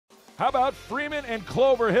How about Freeman and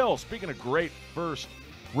Clover Hill? Speaking of great first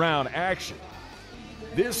round action,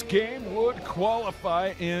 this game would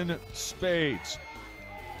qualify in spades.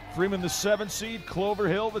 Freeman the 7 seed, Clover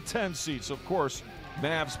Hill the 10 seed. So, of course,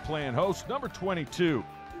 Mavs playing host. Number 22,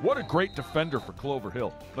 what a great defender for Clover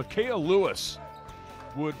Hill. Micaiah Lewis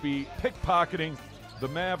would be pickpocketing the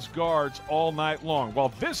Mavs guards all night long, while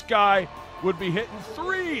this guy would be hitting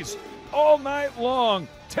threes all night long.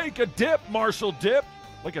 Take a dip, Marshall dip,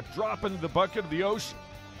 like a drop into the bucket of the ocean.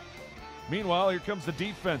 Meanwhile, here comes the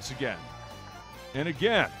defense again. And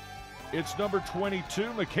again, it's number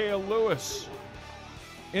 22, Micaiah Lewis.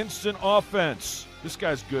 Instant offense. This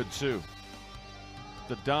guy's good, too.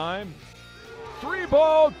 The dime.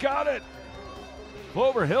 3-ball, got it.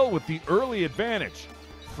 Clover Hill with the early advantage.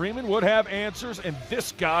 Freeman would have answers, and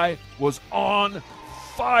this guy was on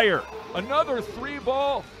fire. Another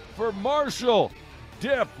 3-ball for Marshall.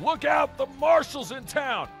 Dip, look out, the Marshall's in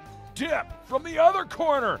town. Dip from the other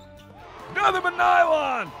corner. Nothing but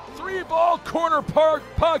nylon. 3-ball corner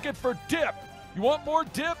pocket for Dip. You want more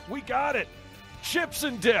dip? We got it. Chips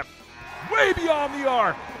and dip. Way beyond the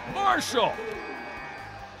arc. Marshall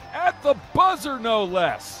at the buzzer, no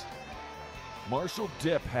less. Marshall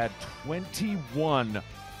Dip had 21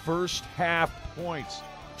 first half points.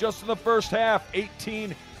 Just in the first half,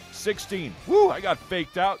 18-16. Woo, I got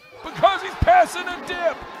faked out because he's passing a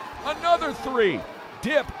Dip. Another 3.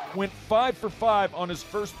 Dip went 5 for 5 on his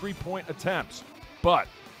first 3-point attempts. But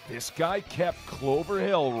this guy kept Clover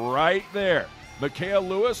Hill right there. Micaiah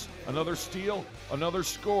Lewis, another steal, another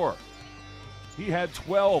score. He had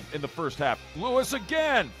 12 in the first half. Lewis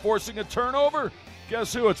again, forcing a turnover.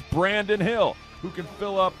 Guess who? It's Brandon Hill, who can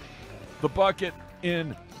fill up the bucket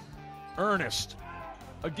in earnest.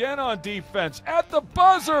 Again on defense, at the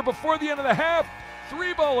buzzer before the end of the half.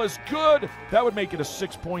 3-ball is good. That would make it a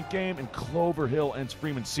 6-point game, and Clover Hill ends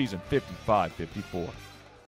Freeman's season 55-54.